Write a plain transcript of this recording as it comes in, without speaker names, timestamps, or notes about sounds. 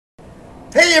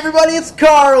Hey everybody, it's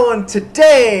Carl, and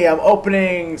today I'm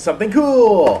opening something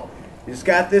cool. Just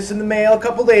got this in the mail a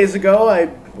couple days ago. I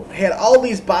had all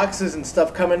these boxes and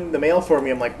stuff coming in the mail for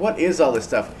me. I'm like, what is all this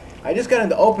stuff? I just got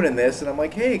into opening this, and I'm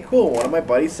like, hey, cool. One of my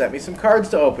buddies sent me some cards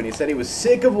to open. He said he was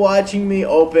sick of watching me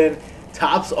open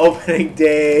Topps opening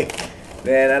day,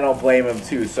 and I don't blame him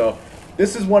too. So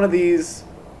this is one of these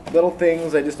little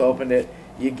things. I just opened it.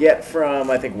 You get from,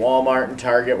 I think, Walmart and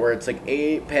Target, where it's like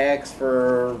 8 packs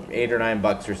for $8 or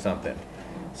 $9 or something.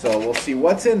 So we'll see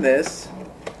what's in this.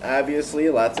 Obviously,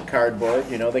 lots of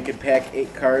cardboard. You know, they could pack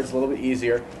 8 cards a little bit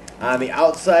easier. On the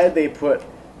outside, they put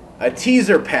a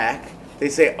teaser pack. They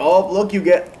say, oh, look, you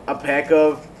get a pack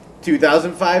of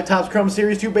 2005 Topps Chrome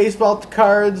Series 2 baseball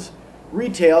cards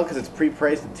retail, because it's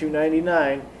pre-priced at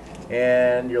 $2.99.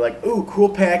 And you're like, ooh, cool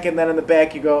pack, and then in the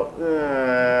back you go,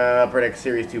 Upper Deck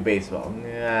Series 2 baseball.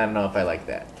 I don't know if I like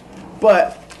that.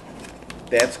 But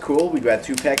that's cool. We've got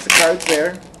 2 packs of cards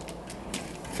there.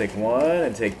 Take 1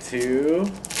 and take 2.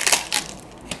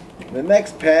 The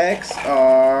next packs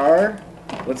are,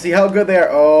 let's see how good they are.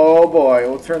 Oh boy,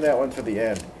 we'll turn that one for the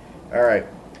end. Alright.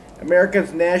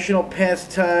 America's National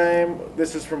Pastime.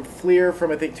 This is from Fleer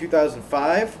from, I think,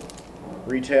 2005.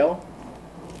 Retail.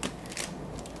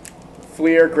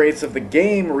 Fleer Greats of the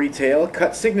Game retail,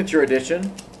 cut signature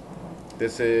edition.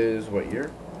 This is what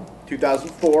year?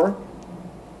 2004.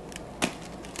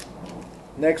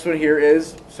 Next one here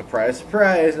is, surprise,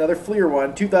 surprise, another Fleer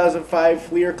one. 2005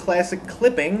 Fleer Classic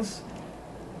Clippings.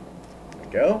 There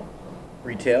we go.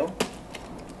 Retail.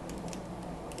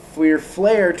 Fleer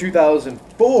Flair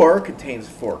 2004 contains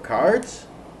 4 cards.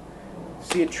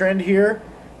 See a trend here?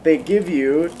 They give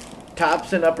you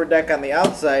Topps and Upper Deck on the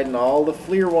outside and all the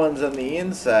Fleer ones on the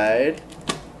inside.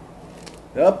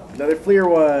 Oh, another Fleer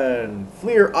one.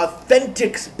 Fleer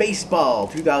Authentics Baseball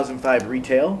 2005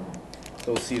 retail.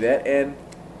 So we'll see that. And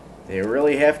they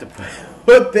really have to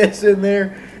put this in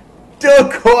there.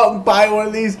 Don't go out and buy one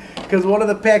of these, because one of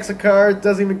the packs of cards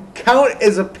doesn't even count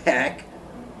as a pack.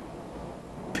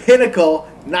 Pinnacle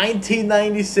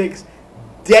 1996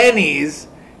 Denny's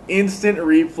Instant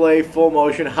Replay Full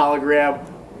Motion Hologram.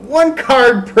 1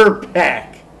 card per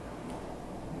pack.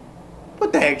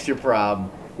 What the heck's your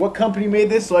problem? What company made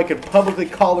this so I could publicly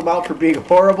call them out for being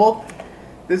horrible?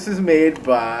 This is made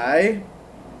by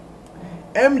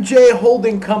MJ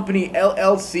Holding Company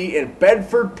LLC in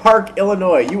Bedford Park,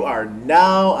 Illinois. You are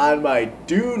now on my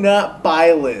do not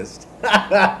buy list.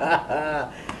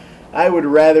 I would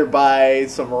rather buy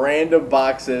some random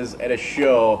boxes at a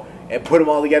show and put them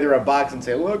all together in a box and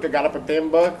say, look, I got it for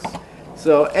 $10.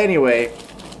 So anyway,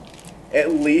 at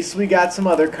least we got some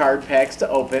other card packs to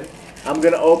open. I'm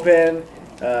going to open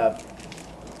a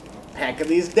pack of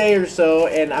these day or so,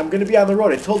 and I'm going to be on the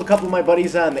road. I told a couple of my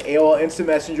buddies on the AOL Instant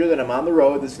Messenger that I'm on the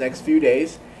road this next few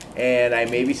days, and I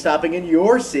may be stopping in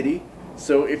your city.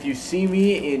 So if you see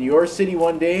me in your city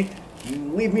one day,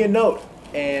 leave me a note,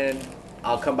 and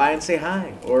I'll come by and say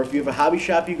hi. Or if you have a hobby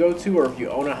shop you go to, or if you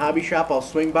own a hobby shop, I'll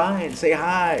swing by and say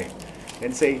hi.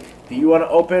 And say, do you want to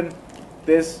open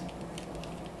this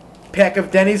pack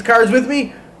of Denny's cards with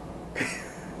me?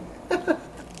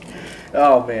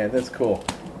 Oh man, that's cool.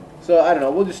 So I don't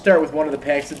know, we'll just start with one of the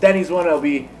packs. The Denny's one, I'll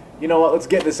be, you know what, let's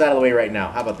get this out of the way right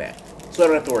now. How about that? So I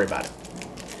don't have to worry about it.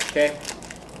 Okay?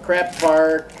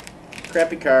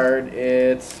 Crappy card.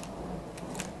 It's,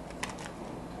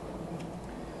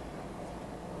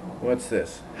 what's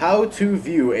this? How to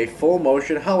view a full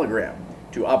motion hologram.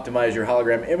 To optimize your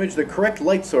hologram image, the correct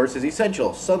light source is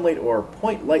essential. Sunlight or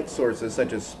point light sources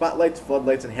such as spotlights,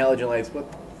 floodlights, and halogen lights. What?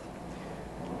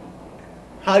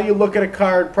 How do you look at a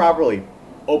card properly?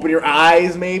 Open your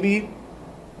eyes, maybe?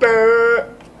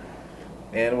 Brr.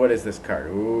 And what is this card?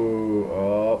 Ooh,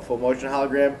 oh, full motion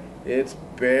hologram. It's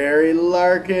Barry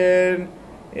Larkin,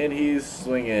 and he's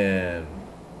swinging.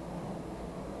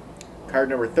 Card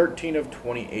number 13 of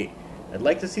 28. I'd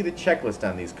like to see the checklist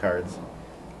on these cards.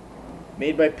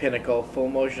 Made by Pinnacle, full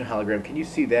motion hologram. Can you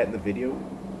see that in the video?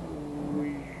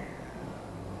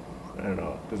 I don't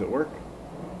know. Does it work?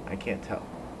 I can't tell.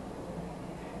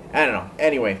 I don't know.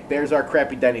 Anyway, there's our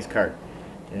crappy Denny's card.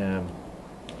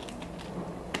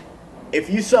 If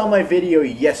you saw my video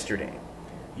yesterday,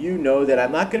 you know that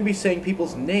I'm not going to be saying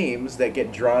people's names that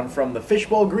get drawn from the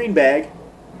fishbowl green bag,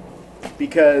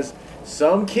 because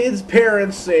some kids'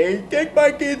 parents say, take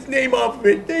my kid's name off of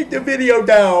it, take the video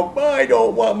down, I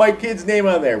don't want my kid's name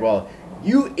on there. Well,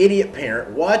 you idiot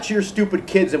parent, watch your stupid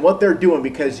kids and what they're doing,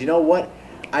 because you know what?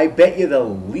 I bet you the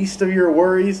least of your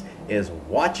worries is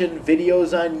watching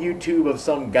videos on YouTube of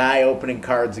some guy opening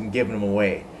cards and giving them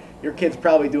away. Your kid's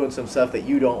probably doing some stuff that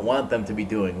you don't want them to be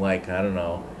doing, like, I don't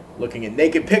know, looking at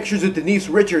naked pictures of Denise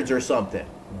Richards or something.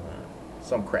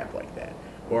 Some crap like that.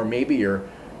 Or maybe your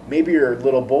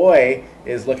little boy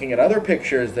is looking at other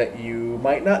pictures that you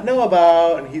might not know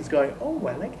about, and he's going, oh,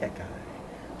 I like that guy.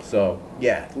 So,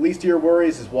 yeah, the least of your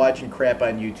worries is watching crap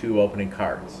on YouTube opening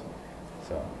cards.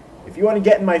 So, if you want to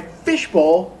get in my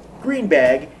fishbowl green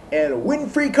bag and win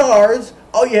free cards,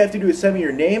 all you have to do is send me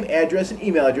your name, address, and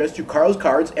email address to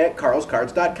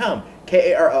KarlsKards@KarlsKards.com.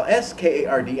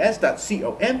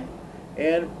 KarlsKards.com.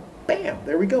 And bam,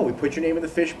 there we go. We put your name in the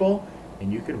fishbowl,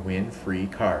 and you can win free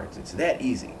cards. It's that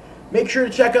easy. Make sure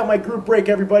to check out my group break,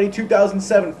 everybody.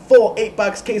 2007 full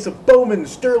 8-box case of Bowman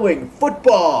Sterling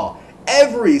football.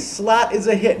 Every slot is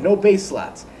a hit, no base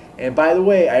slots. And by the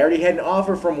way, I already had an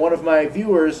offer from one of my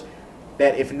viewers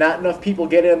that if not enough people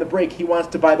get in on the break, he wants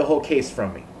to buy the whole case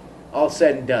from me. All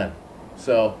said and done.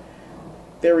 So,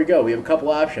 there we go. We have a couple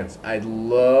options. I'd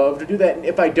love to do that. And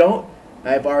if I don't,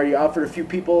 I've already offered a few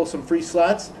people some free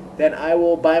slots. Then I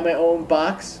will buy my own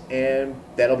box, and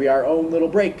that'll be our own little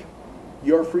break.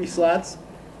 Your free slots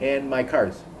and my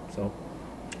cards. So,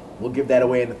 we'll give that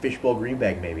away in the fishbowl green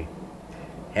bag, maybe.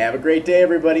 Have a great day,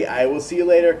 everybody. I will see you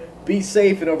later. Be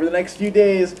safe, and over the next few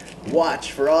days,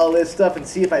 watch for all this stuff and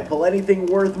see if I pull anything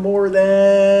worth more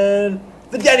than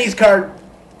the Denny's card.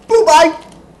 Boo-bye!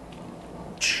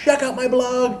 Check out my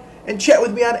blog and chat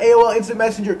with me on AOL Instant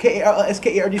Messenger,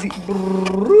 KarlsKards.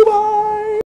 Bye-bye!